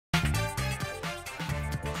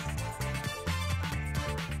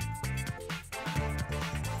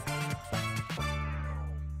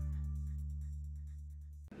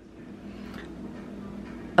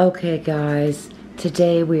Okay guys,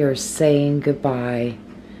 today we are saying goodbye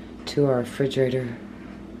to our refrigerator,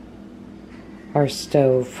 our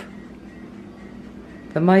stove,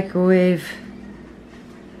 the microwave,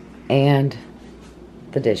 and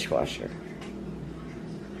the dishwasher.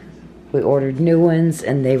 We ordered new ones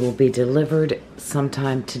and they will be delivered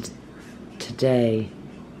sometime today.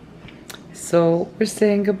 So we're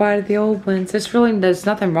saying goodbye to the old ones. There's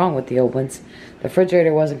nothing wrong with the old ones. The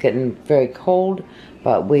refrigerator wasn't getting very cold,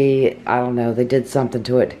 but I don't know, they did something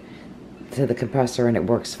to it, to the compressor, and it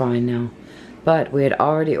works fine now. But we had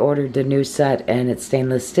already ordered the new set, and it's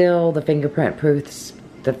stainless steel, the fingerprint proof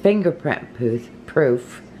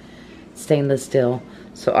stainless steel.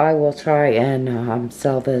 So I will try and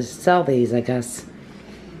sell these, I guess.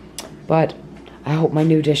 But I hope my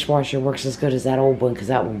new dishwasher works as good as that old one, because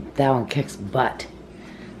that one kicks butt.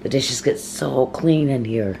 The dishes get so clean in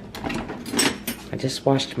here. I just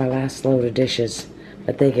washed my last load of dishes,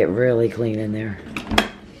 but they get really clean in there.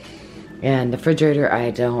 And the refrigerator, I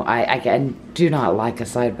do not like a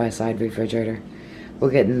side-by-side refrigerator. We're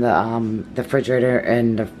getting the refrigerator,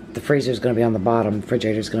 and the freezer's gonna be on the bottom, the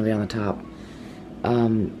refrigerator's gonna be on the top.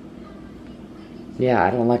 Yeah, I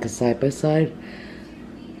don't like a side-by-side.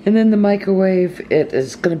 And then the microwave, it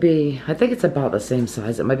is gonna be, I think it's about the same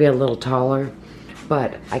size. It might be a little taller,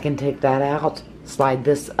 but I can take that out, slide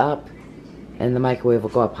this up, and the microwave will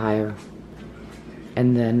go up higher.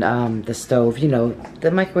 And then the stove, you know,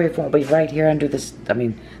 the microwave won't be right here under this, I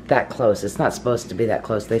mean, that close. It's not supposed to be that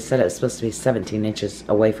close. They said it's supposed to be 17 inches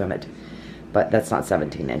away from it, but that's not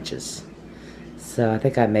 17 inches. So I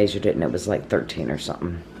think I measured it and it was like 13 or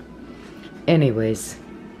something. Anyways,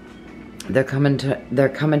 they're coming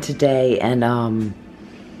today, and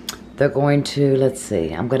they're going to, let's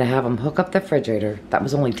see, I'm gonna have them hook up the refrigerator. That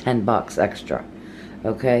was only 10 bucks extra,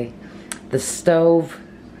 okay? The stove,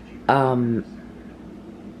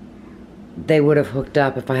 they would have hooked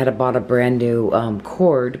up if I had bought a brand new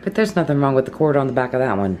cord, but there's nothing wrong with the cord on the back of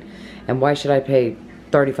that one. And why should I pay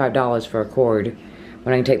 $35 for a cord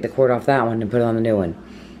when I can take the cord off that one and put it on the new one?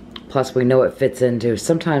 Plus, we know it fits into,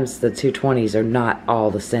 sometimes the 220s are not all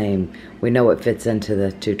the same. We know it fits into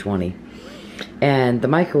the 220. And the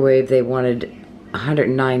microwave, they wanted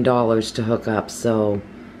 $109 to hook up, so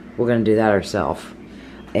we're gonna do that ourselves.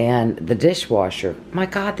 And the dishwasher, my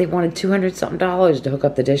God, they wanted $200-something to hook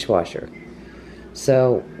up the dishwasher.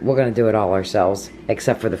 So we're gonna do it all ourselves,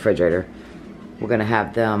 except for the refrigerator. We're gonna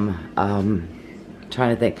have them,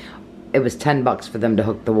 trying to think, it was 10 bucks for them to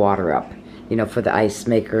hook the water up, you know, for the ice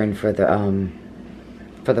maker and for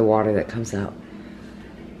the water that comes out.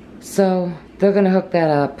 So they're gonna hook that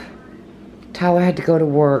up. Tyler had to go to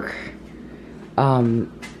work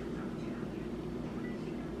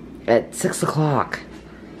at 6 o'clock.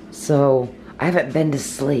 So I haven't been to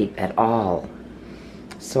sleep at all.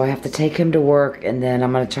 So I have to take him to work, and then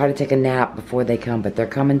I'm gonna try to take a nap before they come, but they're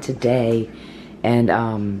coming today. And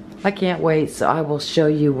I can't wait, so I will show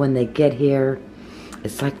you when they get here.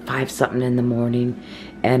 It's like 5-something in the morning,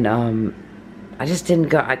 and I just didn't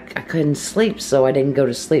go, I couldn't sleep, so I didn't go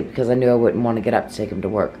to sleep because I knew I wouldn't want to get up to take him to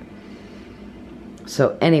work.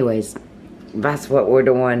 So anyways, that's what we're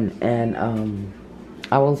doing, and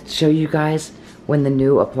I will show you guys when the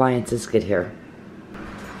new appliances get here.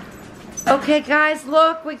 Okay guys,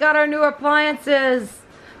 look, we got our new appliances.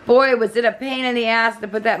 Boy, was it a pain in the ass to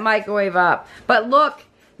put that microwave up. But look,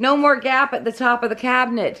 no more gap at the top of the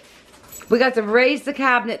cabinet. We got to raise the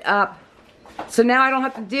cabinet up. So now I don't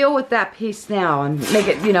have to deal with that piece now and make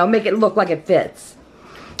it, you know, make it look like it fits.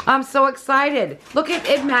 I'm so excited. Look,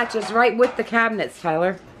 it matches right with the cabinets,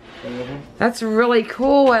 Tyler. Mm-hmm. That's really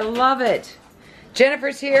cool, I love it.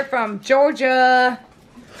 Jennifer's here from Georgia.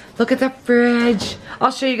 Look at the fridge.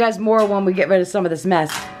 I'll show you guys more when we get rid of some of this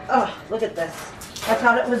mess. Oh, look at this. I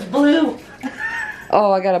thought it was blue.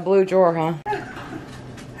 Oh, I got a blue drawer, huh?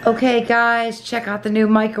 Okay, guys, check out the new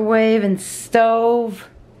microwave and stove.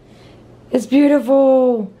 It's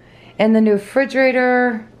beautiful. And the new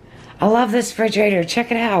refrigerator. I love this refrigerator.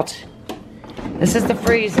 Check it out. This is the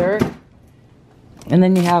freezer. And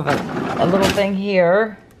then you have a little thing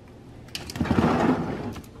here.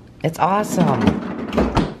 It's awesome.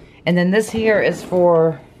 And then this here is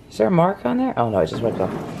for, is there a mark on there? Oh no, it just went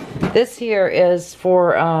off. This here is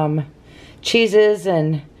for cheeses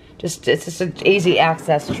and it's just an easy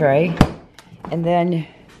access tray. And then,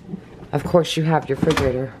 of course, you have your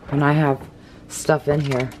refrigerator. And I have stuff in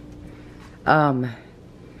here.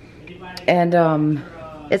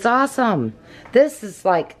 It's awesome. This is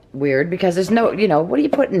like weird because there's no, you know, what do you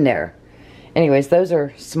put in there? Anyways, those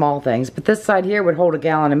are small things. But this side here would hold a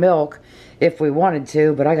gallon of milk if we wanted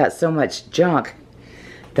to. But I got so much junk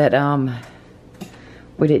that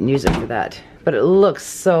We didn't use it for that. But it looks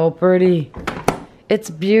so pretty.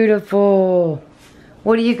 It's beautiful.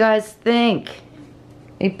 What do you guys think?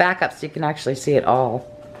 Let me back up so you can actually see it all.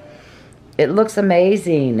 It looks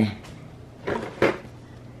amazing.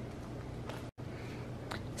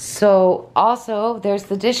 So, also, there's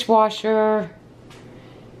the dishwasher.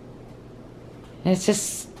 And it's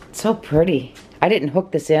just so pretty. I didn't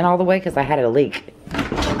hook this in all the way because I had a leak.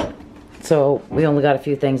 So, we only got a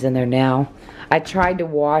few things in there now. I tried to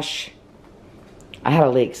wash... I had a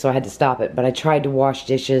leak, so I had to stop it. But I tried to wash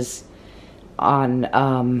dishes on...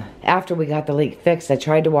 after we got the leak fixed, I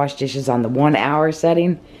tried to wash dishes on the 1 hour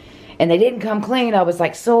setting. And they didn't come clean. I was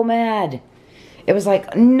like so mad. It was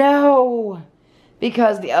like, no!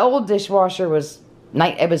 Because the old dishwasher was...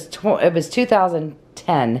 It was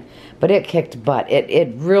 2010, but it kicked butt.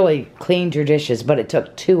 It really cleaned your dishes, but it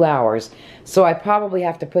took 2 hours. So I probably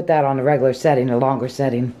have to put that on a regular setting, a longer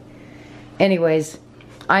setting. Anyways,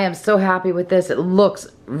 I am so happy with this. It looks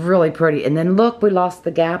really pretty. And then look, we lost the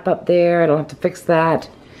gap up there. I don't have to fix that.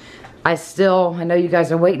 I know you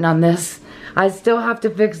guys are waiting on this. I still have to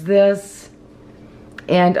fix this.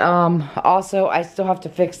 And also, I still have to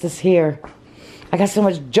fix this here. I got so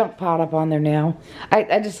much junk piled up on there now.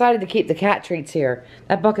 I decided to keep the cat treats here.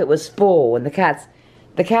 That bucket was full, and the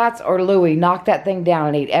cats or Louie knocked that thing down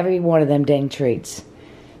and ate every one of them dang treats.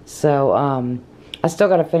 So, I still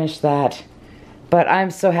got to finish that. But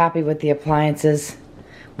I'm so happy with the appliances.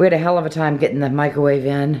 We had a hell of a time getting the microwave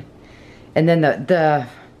in. And then the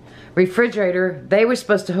refrigerator, they were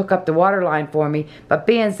supposed to hook up the water line for me, but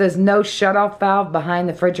being there's no shutoff valve behind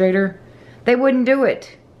the refrigerator, they wouldn't do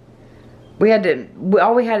it.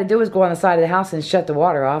 All we had to do was go on the side of the house and shut the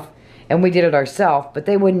water off, and we did it ourselves, but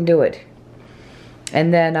they wouldn't do it.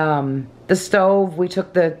 And then the stove, we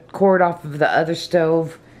took the cord off of the other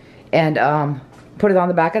stove and put it on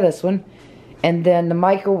the back of this one. And then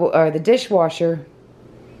the dishwasher,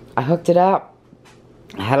 I hooked it up.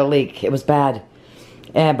 I had a leak. It was bad.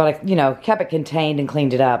 But I, kept it contained and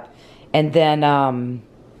cleaned it up. And then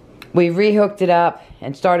we rehooked it up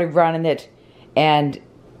and started running it, and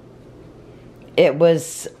it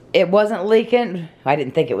wasn't leaking. I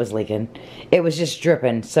didn't think it was leaking. It was just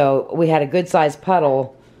dripping. So we had a good sized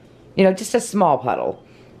puddle, just a small puddle.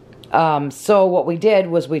 So what we did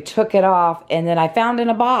was we took it off, and then I found in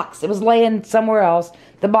a box. It was laying somewhere else,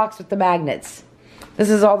 the box with the magnets. This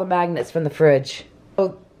is all the magnets from the fridge.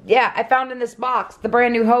 So yeah, I found in this box the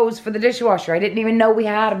brand new hose for the dishwasher. I didn't even know we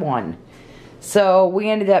had one. So we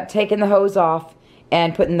ended up taking the hose off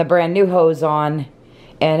and putting the brand new hose on,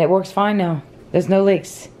 and it works fine now. There's no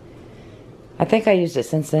leaks. I think I used it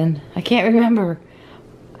since then. I can't remember.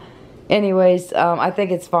 Anyways, I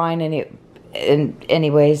think it's fine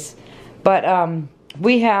anyways. But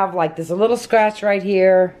we have like there's a little scratch right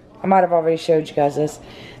here. I might have already showed you guys this.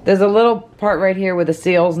 There's a little part right here where the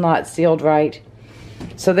seal's not sealed right.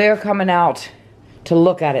 So they're coming out to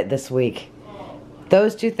look at it this week.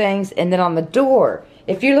 Those two things. And then on the door,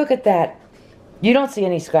 if you look at that, you don't see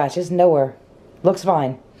any scratches. Nowhere. Looks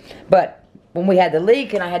fine. But when we had the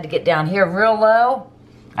leak and I had to get down here real low,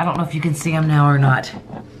 I don't know if you can see them now or not.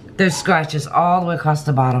 There's scratches all the way across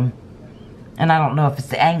the bottom. And I don't know if it's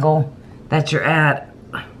the angle that you're at.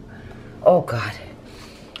 Oh God.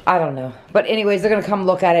 I don't know. But anyways, they're going to come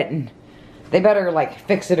look at it, and they better like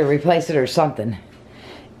fix it or replace it or something.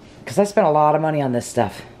 Because I spent a lot of money on this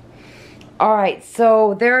stuff. Alright,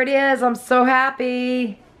 so there it is. I'm so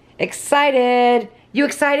happy. Excited. You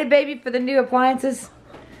excited, baby, for the new appliances?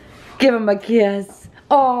 Give them a kiss.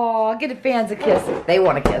 Oh, give the fans a kiss. They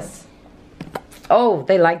want a kiss. Oh,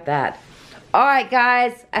 they like that. Alright,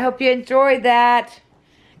 guys. I hope you enjoyed that.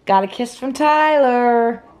 Got a kiss from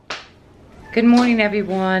Tyler. Good morning,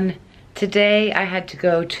 everyone. Today, I had to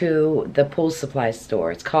go to the pool supply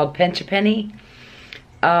store. It's called Pinch a Penny.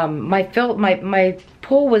 My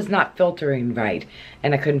pool was not filtering right,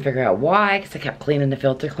 and I couldn't figure out why, because I kept cleaning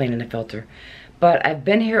the filter. But I've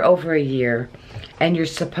been here over a year, and you're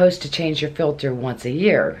supposed to change your filter once a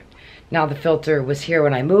year. Now the filter was here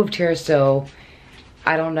when I moved here, so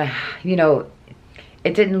I don't know,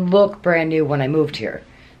 it didn't look brand new when I moved here.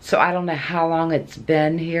 So I don't know how long it's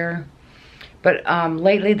been here. But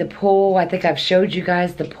lately the pool, I think I've showed you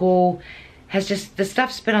guys, the pool has just, the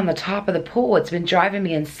stuff's been on the top of the pool. It's been driving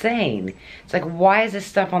me insane. It's like, why is this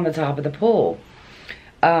stuff on the top of the pool?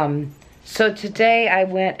 So today I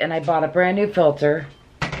went and I bought a brand new filter,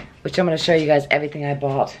 which I'm going to show you guys everything I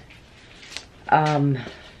bought. I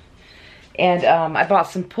bought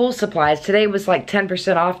some pool supplies. Today was like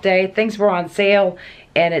 10% off day. Things were on sale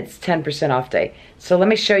and it's 10% off day. So let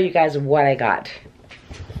me show you guys what I got.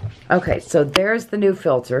 Okay, so there's the new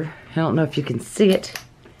filter. I don't know if you can see it.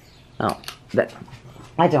 Oh, that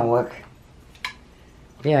don't work.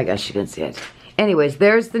 Yeah, I guess you can see it. Anyways,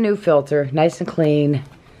 there's the new filter, nice and clean.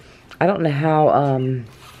 I don't know how,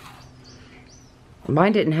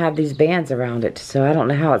 mine didn't have these bands around it, so I don't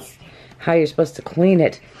know how you're supposed to clean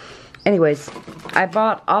it. Anyways, I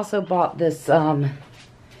also bought this,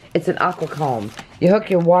 it's an aqua comb. You hook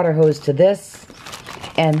your water hose to this,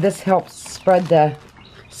 and this helps spread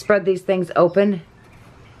these things open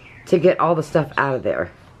to get all the stuff out of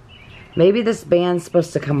there. Maybe this band's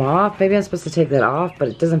supposed to come off. Maybe I'm supposed to take that off, but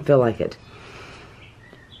it doesn't feel like it.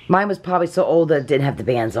 Mine was probably so old that it didn't have the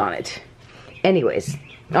bands on it. Anyways,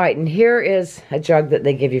 all right, and here is a jug that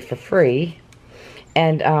they give you for free.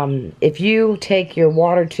 And if you take your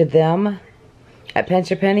water to them at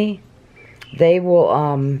Pinch a Penny, they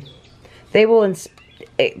will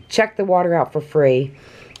check the water out for free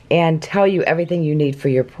and tell you everything you need for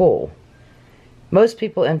your pool. Most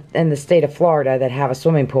people in the state of Florida that have a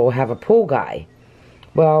swimming pool have a pool guy.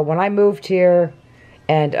 Well, when I moved here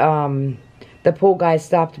and the pool guy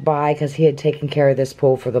stopped by because he had taken care of this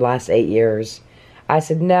pool for the last 8 years, I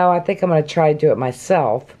said, no, I think I'm going to try to do it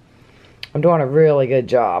myself. I'm doing a really good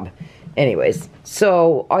job. Anyways,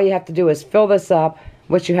 so all you have to do is fill this up.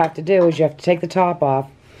 What you have to do is you have to take the top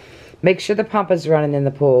off, make sure the pump is running in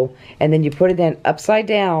the pool, and then you put it in upside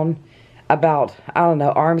down about, I don't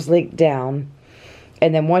know, arm's length down.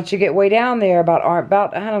 And then once you get way down there, about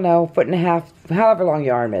I don't know, 1.5 foot, however long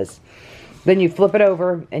your arm is, then you flip it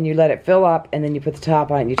over and you let it fill up, and then you put the top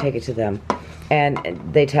on it and you take it to them. And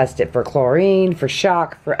they test it for chlorine, for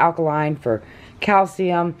shock, for alkaline, for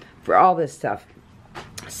calcium, for all this stuff.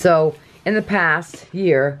 So in the past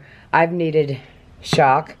year, I've needed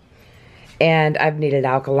shock, and I've needed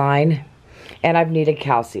alkaline, and I've needed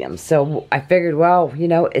calcium. So I figured, well, you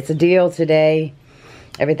know, it's a deal today.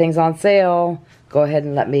 Everything's on sale. Go ahead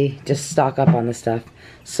and let me just stock up on the stuff.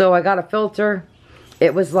 So I got a filter.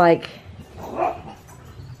 It was like,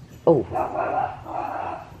 oh,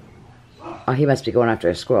 he must be going after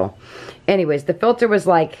a squirrel. Anyways, the filter was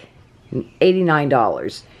like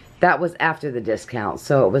 $89. That was after the discount,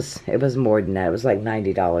 so it was more than that. It was like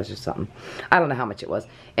 $90 or something. I don't know how much it was.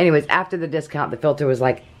 Anyways, after the discount, the filter was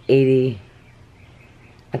like I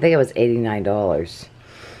think it was $89.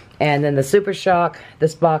 And then the Super Shock,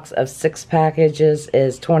 this box of 6 packages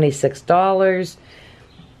is $26.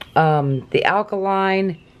 The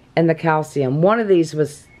alkaline and the calcium, one of these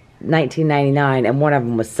was $19.99 and one of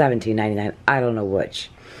them was $17.99. I don't know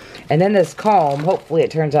which. And then this comb, hopefully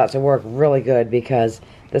it turns out to work really good, because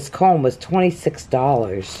this comb was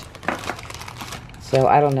 $26. So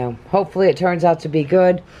I don't know. Hopefully it turns out to be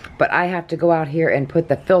good, but I have to go out here and put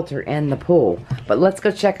the filter in the pool. But let's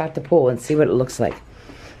go check out the pool and see what it looks like.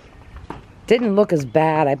 Didn't look as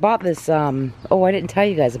bad. I bought this, oh, I didn't tell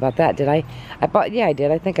you guys about that, did I? Yeah, I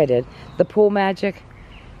did. I think I did. The Pool Magic.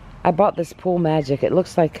 I bought this Pool Magic. It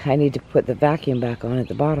looks like I need to put the vacuum back on at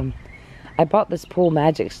the bottom. I bought this Pool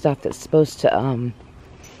Magic stuff that's supposed to,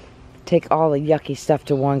 take all the yucky stuff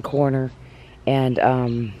to one corner, and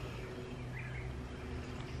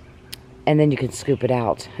then you can scoop it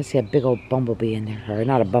out. I see a big old bumblebee in there. Or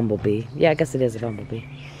not a bumblebee. Yeah, I guess it is a bumblebee.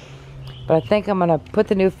 But I think I'm going to put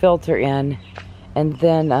the new filter in, and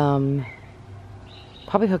then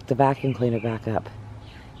probably hook the vacuum cleaner back up.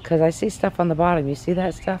 Because I see stuff on the bottom. You see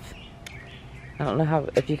that stuff? I don't know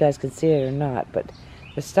if you guys can see it or not, but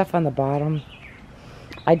there's stuff on the bottom.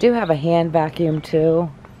 I do have a hand vacuum too,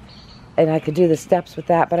 and I could do the steps with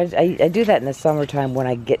that, but I do that in the summertime when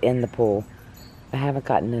I get in the pool. I haven't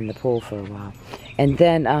gotten in the pool for a while. And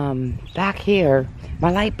then back here,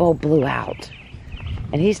 my light bulb blew out.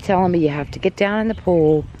 And he's telling me you have to get down in the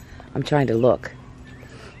pool. I'm trying to look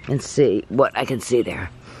and see what I can see there.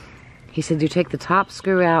 He said you take the top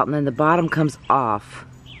screw out and then the bottom comes off.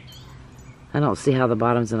 I don't see how the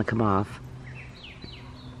bottom's gonna come off.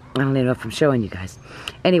 I don't even know if I'm showing you guys.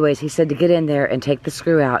 Anyways, he said to get in there and take the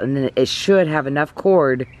screw out, and then it should have enough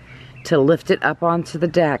cord to lift it up onto the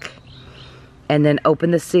deck, and then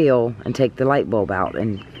open the seal and take the light bulb out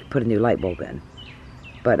and put a new light bulb in.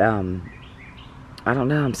 But I don't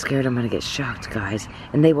know, I'm scared I'm gonna get shocked, guys.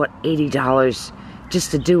 And they want $80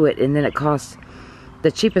 just to do it, and then it costs,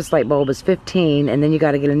 the cheapest light bulb is $15, and then you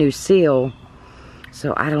gotta get a new seal.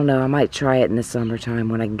 So I don't know, I might try it in the summertime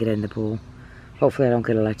when I can get in the pool. Hopefully I don't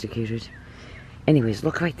get electrocuted. Anyways,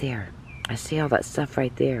 look right there. I see all that stuff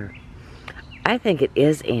right there. I think it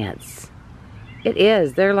is ants. It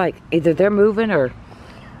is. They're like, either they're moving or,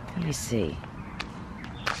 let me see.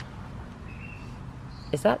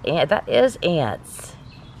 Is that ant? That is ants.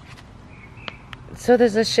 So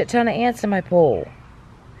there's a shit ton of ants in my pool.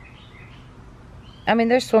 I mean,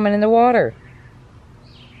 they're swimming in the water.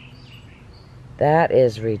 That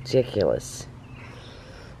is ridiculous.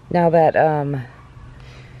 Now that,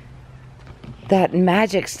 that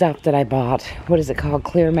magic stuff that I bought, what is it called?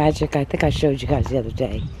 Clear Magic? I think I showed you guys the other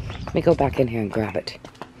day. Let me go back in here and grab it.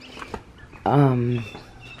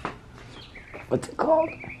 What's it called?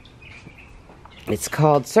 It's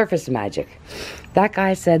called Surface Magic. That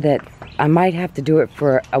guy said that I might have to do it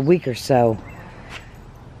for a week or so.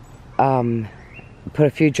 Put a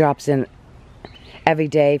few drops in every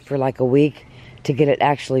day for like a week to get it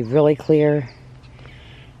actually really clear.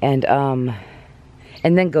 And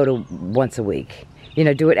then go to once a week. You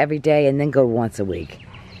know, do it every day and then go once a week.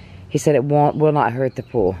 He said it will not hurt the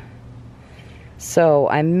pool. So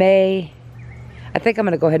I think I'm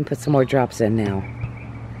going to go ahead and put some more drops in now.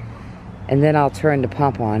 And then I'll turn the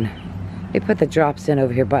pump on. Let me put the drops in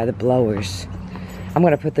over here by the blowers. I'm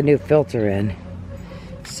going to put the new filter in.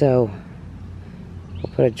 So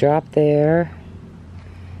we'll put a drop there.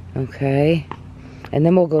 Okay. And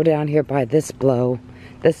then we'll go down here by this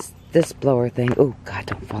this blower thing. Oh, God,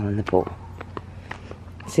 don't fall in the pool.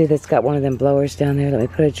 See, that's got one of them blowers down there. Let me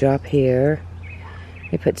put a drop here.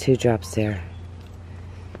 Let me put 2 drops there.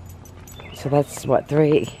 So that's what,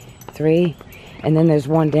 3? And then there's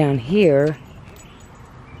one down here.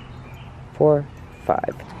 4, 5.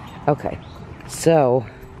 Okay. So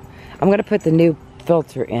I'm going to put the new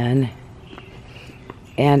filter in.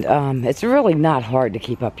 And it's really not hard to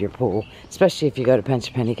keep up your pool, especially if you go to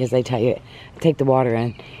Pinch Penny, because they tell you take the water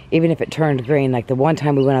in, even if it turned green. Like the one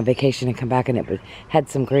time we went on vacation and come back and it had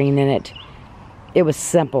some green in it. It was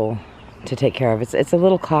simple to take care of. It's a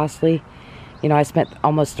little costly. You know, I spent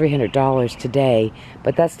almost $300 today,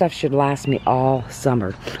 but that stuff should last me all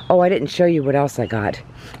summer. Oh, I didn't show you what else I got.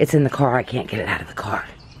 It's in the car. I can't get it out of the car.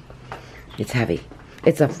 It's heavy.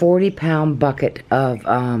 It's a 40-pound bucket of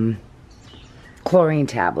chlorine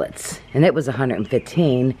tablets, and it was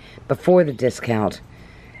 $115 before the discount,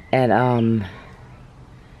 and I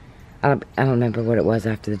don't remember what it was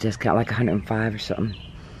after the discount, like $105 or something,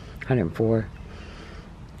 $104.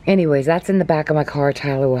 Anyways, that's in the back of my car.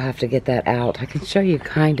 Tyler will have to get that out. I can show you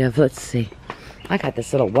kind of. Let's see. I got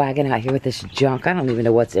this little wagon out here with this junk. I don't even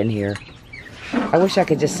know what's in here. I wish I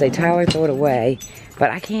could just say, Tyler, throw it away, but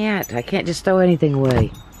I can't. I can't just throw anything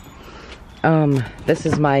away. This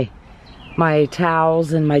is my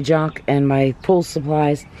towels and my junk and my pool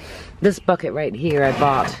supplies. This bucket right here I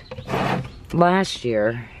bought last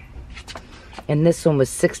year, and this one was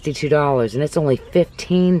 $62, and it's only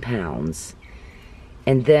 15 pounds.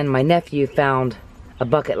 And then my nephew found a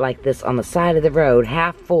bucket like this on the side of the road,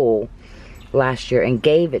 half full, last year, and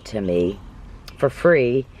gave it to me for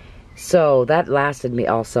free. So that lasted me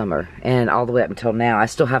all summer and all the way up until now. I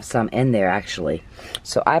still have some in there, actually.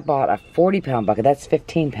 So I bought a 40-pound bucket. That's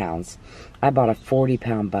 15 pounds. I bought a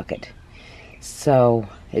 40-pound bucket. So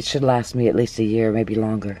it should last me at least a year, maybe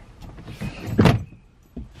longer.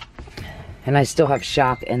 And I still have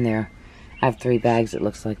shock in there. I have 3 bags, it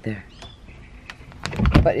looks like there.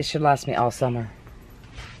 But it should last me all summer.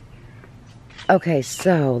 Okay,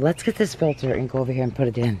 so let's get this filter and go over here and put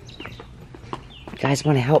it in. You guys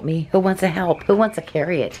want to help me? Who wants to help? Who wants to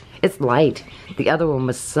carry it? It's light. The other one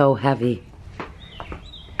was so heavy.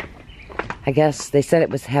 I guess they said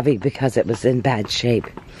it was heavy because it was in bad shape.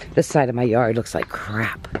 This side of my yard looks like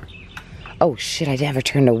crap. Oh shit, I never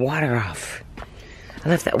turned the water off. I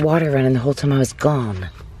left that water running the whole time I was gone.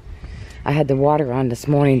 I had the water on this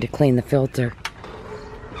morning to clean the filter.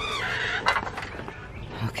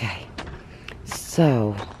 Okay.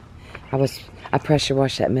 So, I pressure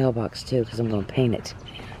washed that mailbox too because I'm going to paint it.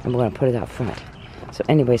 I'm going to put it out front. So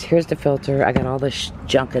anyways, here's the filter. I got all this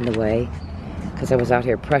junk in the way because I was out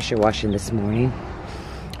here pressure washing this morning.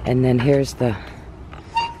 And then here's the,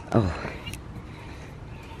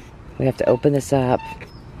 we have to open this up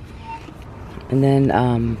and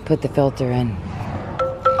then put the filter in.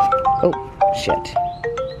 Oh, shit.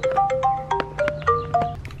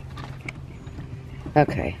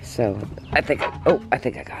 Okay, so I think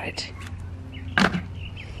I got it.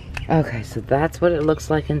 Okay, so that's what it looks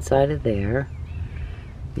like inside of there.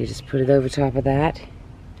 You just put it over top of that.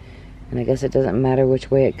 And I guess it doesn't matter which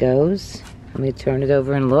way it goes. Let me turn it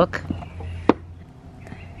over and look.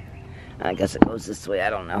 I guess it goes this way, I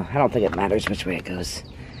don't know. I don't think it matters which way it goes.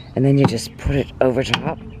 And then you just put it over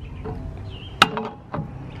top.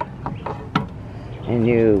 And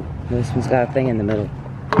this one's got a thing in the middle.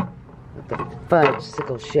 What the fudge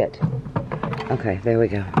sickle shit. Okay, there we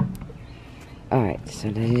go. Alright, so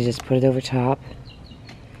then you just put it over top.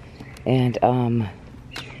 And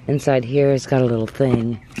inside here it's got a little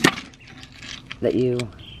thing that you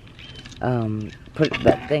put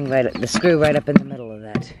that thing the screw right up in the middle of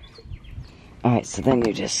that. Alright, so then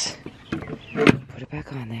you just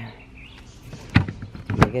back on there.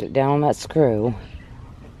 You get it down on that screw,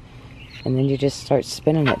 and then you just start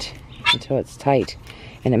spinning it until it's tight,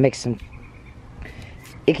 and it makes some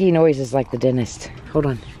icky noises like the dentist. Hold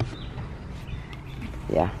on.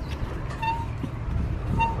 Yeah.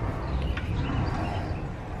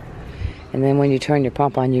 And then when you turn your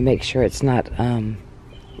pump on, you make sure it's not,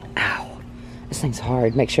 ow, this thing's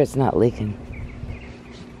hard. Make sure it's not leaking.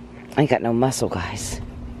 I ain't got no muscle, guys.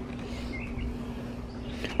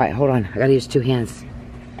 All right, hold on. I gotta use 2 hands.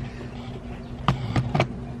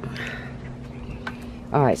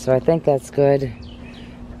 All right, so I think that's good.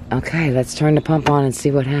 Okay, let's turn the pump on and see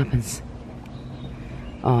what happens.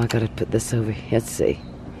 Oh, I gotta put this over here. Let's see.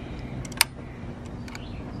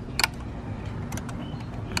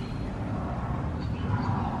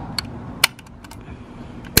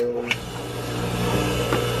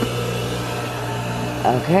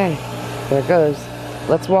 Okay, there it goes.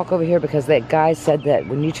 Let's walk over here because that guy said that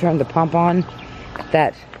when you turn the pump on,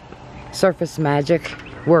 that surface magic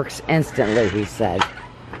works instantly, he said.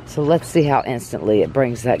 So let's see how instantly it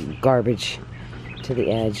brings that garbage to the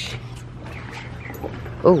edge.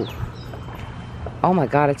 Oh. Oh my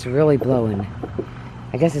God, it's really blowing.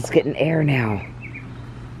 I guess it's getting air now.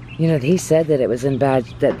 You know, he said that it was in bad,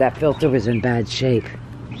 that filter was in bad shape.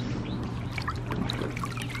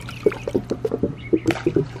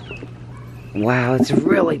 Wow, it's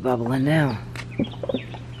really bubbling now.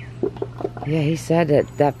 Yeah, he said that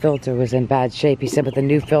that filter was in bad shape. He said with the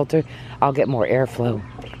new filter, I'll get more airflow.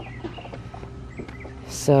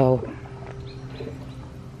 So,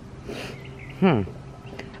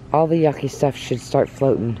 all the yucky stuff should start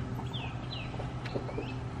floating.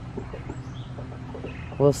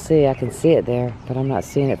 We'll see. I can see it there, but I'm not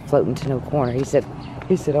seeing it floating to no corner. He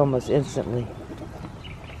said almost instantly.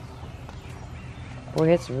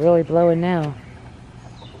 Boy, it's really blowing now.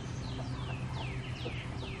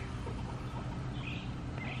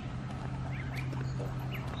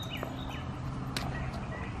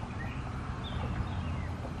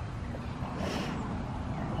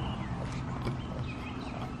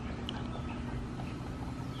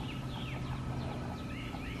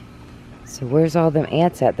 So where's all them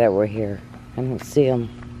ants at that were here? I don't see them.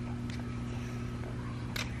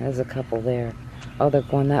 There's a couple there. Oh, they're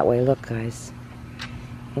going that way. Look, guys.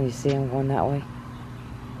 Can you see them going that way?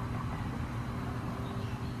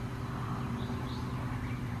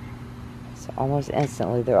 So almost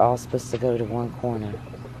instantly, they're all supposed to go to one corner.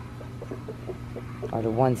 Or to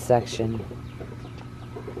one section.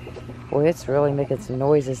 Boy, it's really making some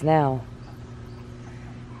noises now.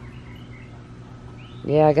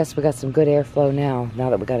 Yeah, I guess we got some good airflow now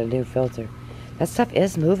that we got a new filter. That stuff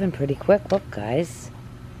is moving pretty quick. Look, guys.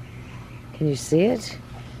 Can you see it?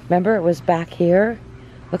 Remember, it was back here?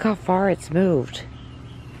 Look how far it's moved.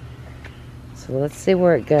 So let's see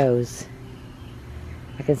where it goes.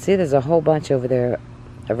 I can see there's a whole bunch over there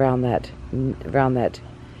around that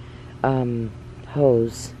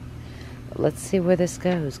hose. But let's see where this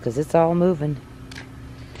goes, because it's all moving.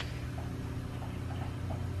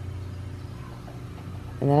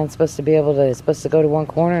 And then I'm supposed to be able to, it's supposed to go to one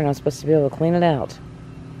corner, and I'm supposed to be able to clean it out.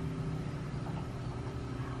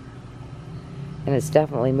 And it's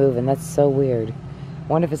definitely moving. That's so weird.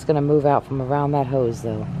 Wonder if it's going to move out from around that hose,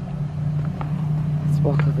 though. Let's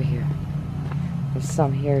walk over here. There's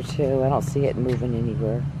some here, too. I don't see it moving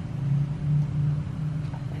anywhere.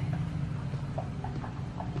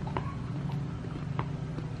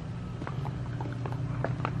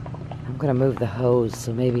 I'm going to move the hose,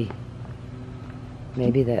 so maybe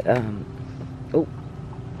that, oh,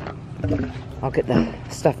 I'll get the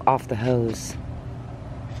stuff off the hose.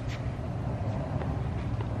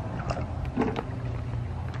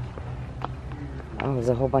 Oh, there's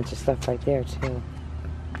a whole bunch of stuff right there, too.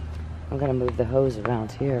 I'm gonna move the hose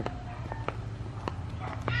around here.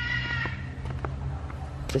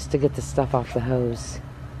 Just to get the stuff off the hose.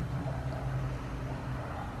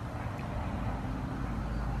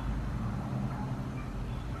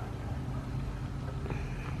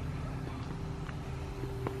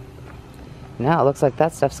 Now it looks like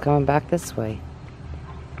that stuff's coming back this way.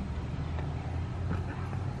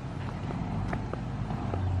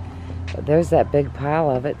 But there's that big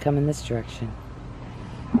pile of it coming this direction.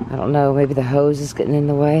 I don't know, maybe the hose is getting in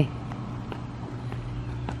the way.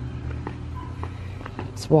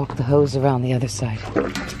 Let's walk the hose around the other side.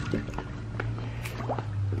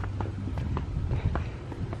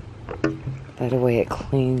 That way it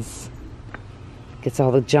cleans, gets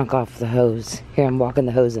all the junk off the hose. Here, I'm walking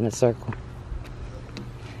the hose in a circle.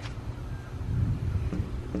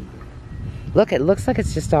 Look, it looks like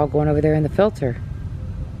it's just all going over there in the filter.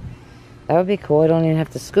 That would be cool. I don't even have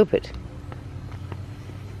to scoop it.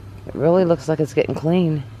 It really looks like it's getting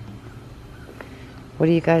clean. What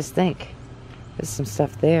do you guys think? There's some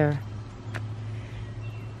stuff there.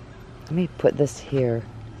 Let me put this here.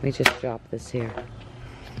 Let me just drop this here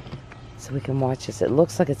so we can watch this. It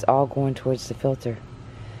looks like it's all going towards the filter,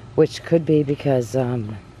 which could be because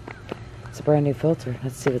it's a brand new filter.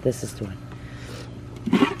 Let's see what this is doing.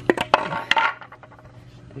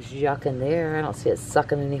 There's yuck in there. I don't see it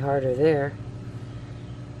sucking any harder there.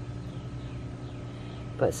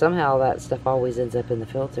 But somehow that stuff always ends up in the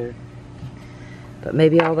filter. But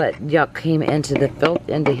maybe all that yuck came into the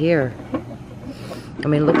into here. I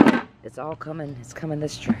mean, look, it's all coming. It's coming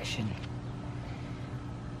this direction.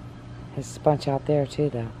 There's a bunch out there too,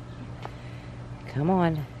 though. Come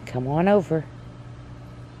on over.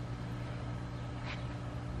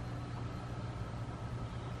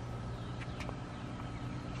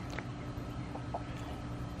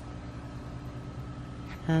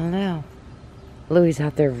 I don't know. Louie's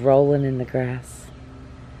out there rolling in the grass.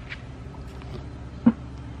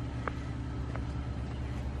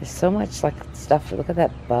 There's so much like stuff. Look at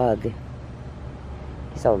that bug.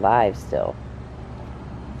 He's alive still.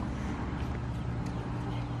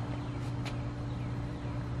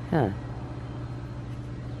 Huh.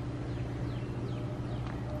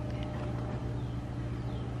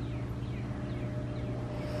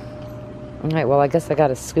 Alright, well I guess I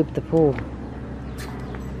gotta scoop the pool.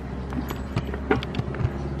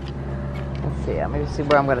 Let's see, let me see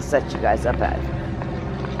where I'm gonna set you guys up at.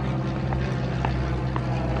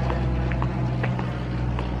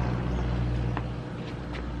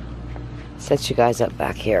 Set you guys up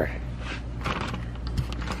back here.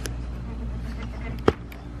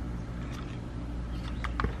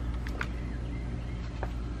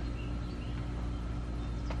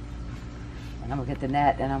 And I'm gonna get the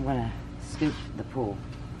net and I'm gonna scoop the pool.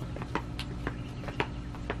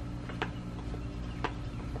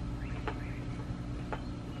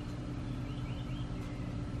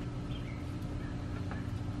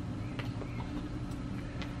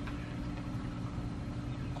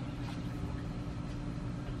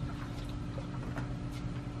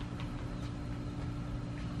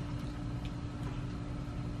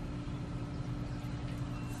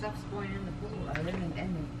 Stuff's going in the pool, in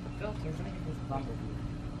the filters. Let me get this bumblebee.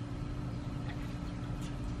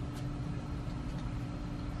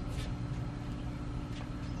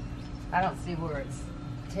 I don't see where it's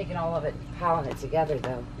taking all of it, piling it together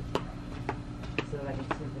though, so that I can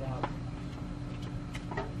scoop it out.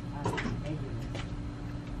 Maybe.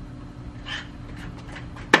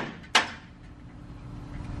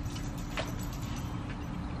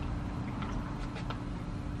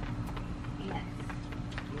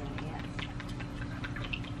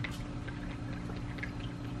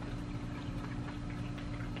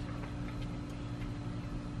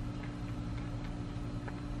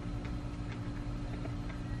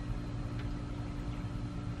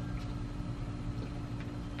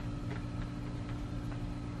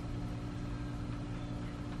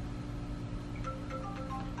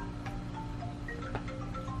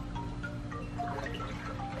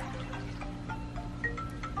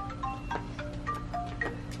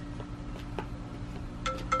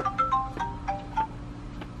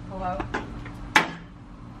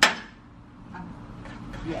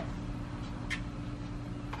 Yes.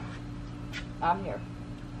 I'm here.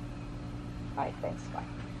 All right, thanks. Bye.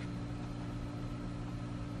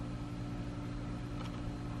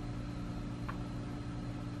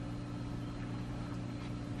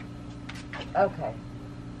 Okay.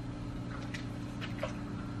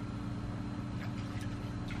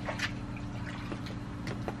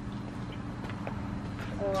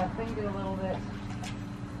 So I fingered a little bit.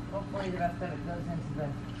 Hopefully the rest of it goes into the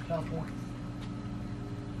filter.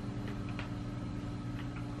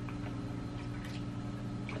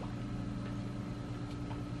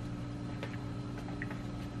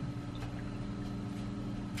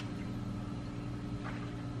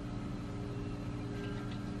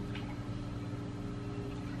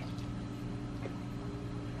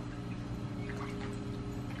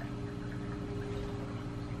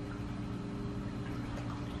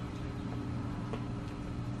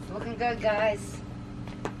 Looking good, guys.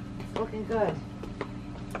 Looking good.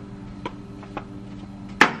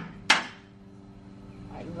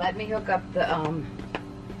 Alright, let me hook up the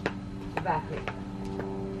battery.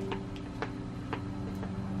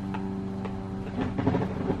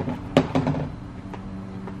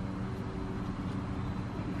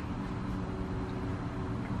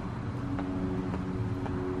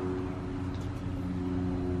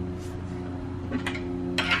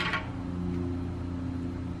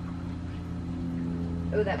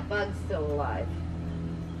 Oh, that bug's still alive.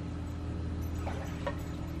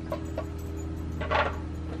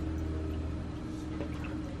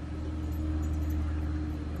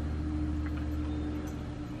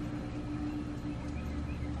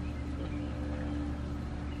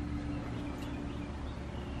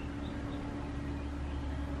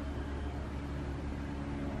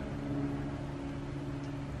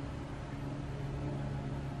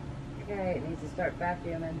 Okay, it needs to start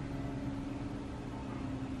vacuuming.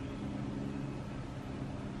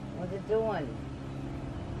 What's it doing?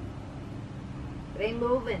 It ain't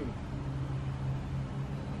moving.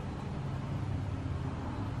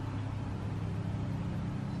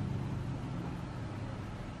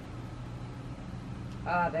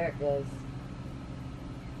 Ah, there it goes.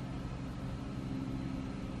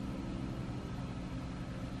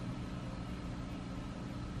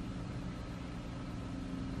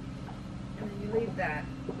 And then you leave that.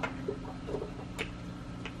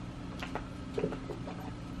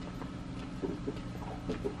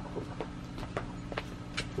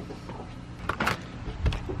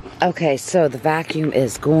 Okay, so the vacuum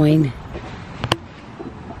is going,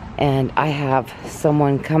 and I have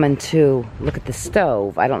someone coming to look at the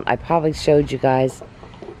stove. I probably showed you guys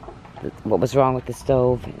what was wrong with the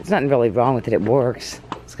stove. There's nothing really wrong with it, it works.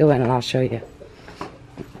 Let's go in and I'll show you.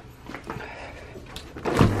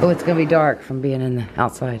 Oh, it's gonna be dark from being in the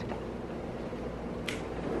outside.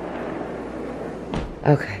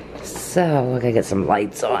 Okay, so I gotta get some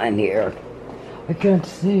lights on in here. I can't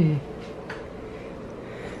see.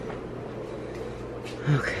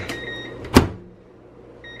 Okay.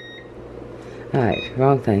 Alright,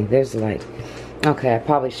 wrong thing. There's the light. Okay, I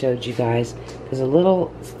probably showed you guys. There's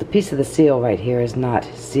the piece of the seal right here is not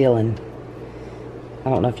sealing. I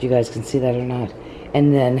don't know if you guys can see that or not.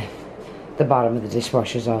 And then the bottom of the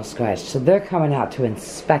dishwasher is all scratched. So they're coming out to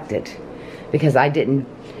inspect it because I didn't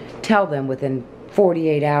tell them within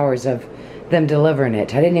 48 hours of them delivering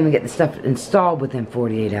it. I didn't even get the stuff installed within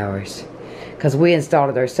 48 hours because we installed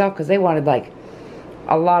it ourselves because they wanted like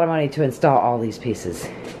a lot of money to install all these pieces.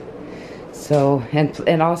 So,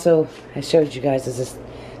 and also I showed you guys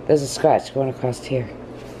there's a scratch going across here.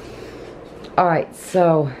 Alright,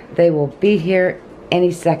 so they will be here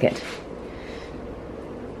any second.